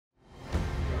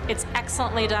It's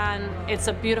excellently done. It's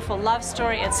a beautiful love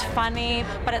story. It's funny,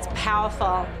 but it's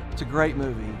powerful. It's a great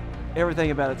movie. Everything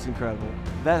about it's incredible.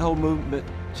 That whole movement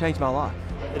changed my life.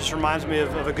 It just reminds me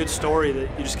of a good story that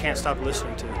you just can't stop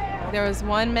listening to. There was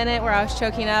 1 minute where I was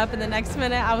choking up, and the next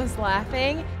minute I was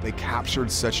laughing. They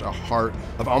captured such a heart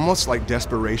of almost like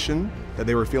desperation that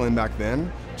they were feeling back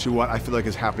then to what I feel like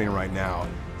is happening right now.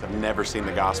 I've never seen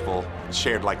the gospel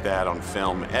shared like that on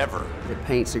film, ever. It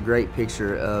paints a great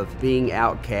picture of being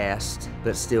outcast,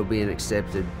 but still being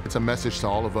accepted. It's a message to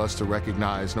all of us to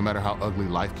recognize no matter how ugly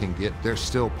life can get, there's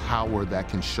still power that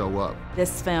can show up.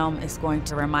 This film is going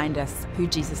to remind us who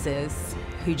Jesus is,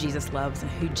 who Jesus loves, and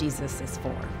who Jesus is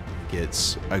for.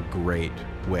 It's a great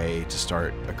way to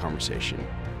start a conversation.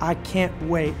 I can't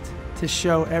wait to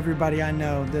show everybody I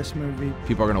know this movie.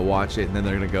 People are gonna watch it and then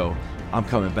they're gonna go, I'm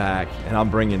coming back and I'm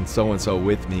bringing so-and-so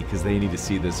with me because they need to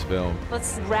see this film.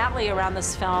 Let's rally around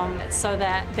this film so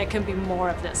that there can be more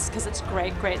of this, because it's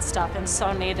great, great stuff and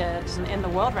so needed in the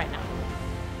world right now.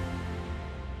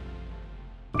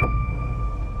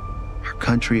 Our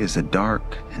country is a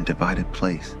dark and divided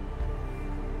place.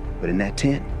 But in that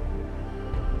tent,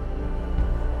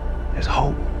 there's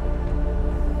hope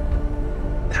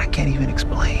that I can't even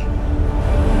explain.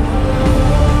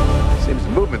 Seems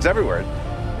the movement's everywhere.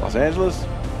 Los Angeles,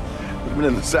 even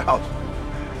in the South,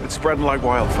 it's spreading like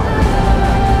wildfire.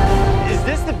 Is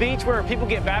this the beach where people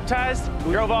get baptized?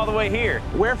 We drove all the way here.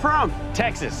 Where from?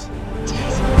 Texas.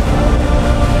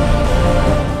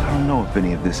 I don't know if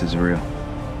any of this is real.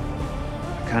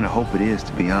 I kind of hope it is,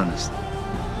 to be honest.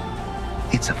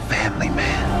 It's a family,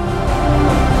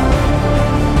 man.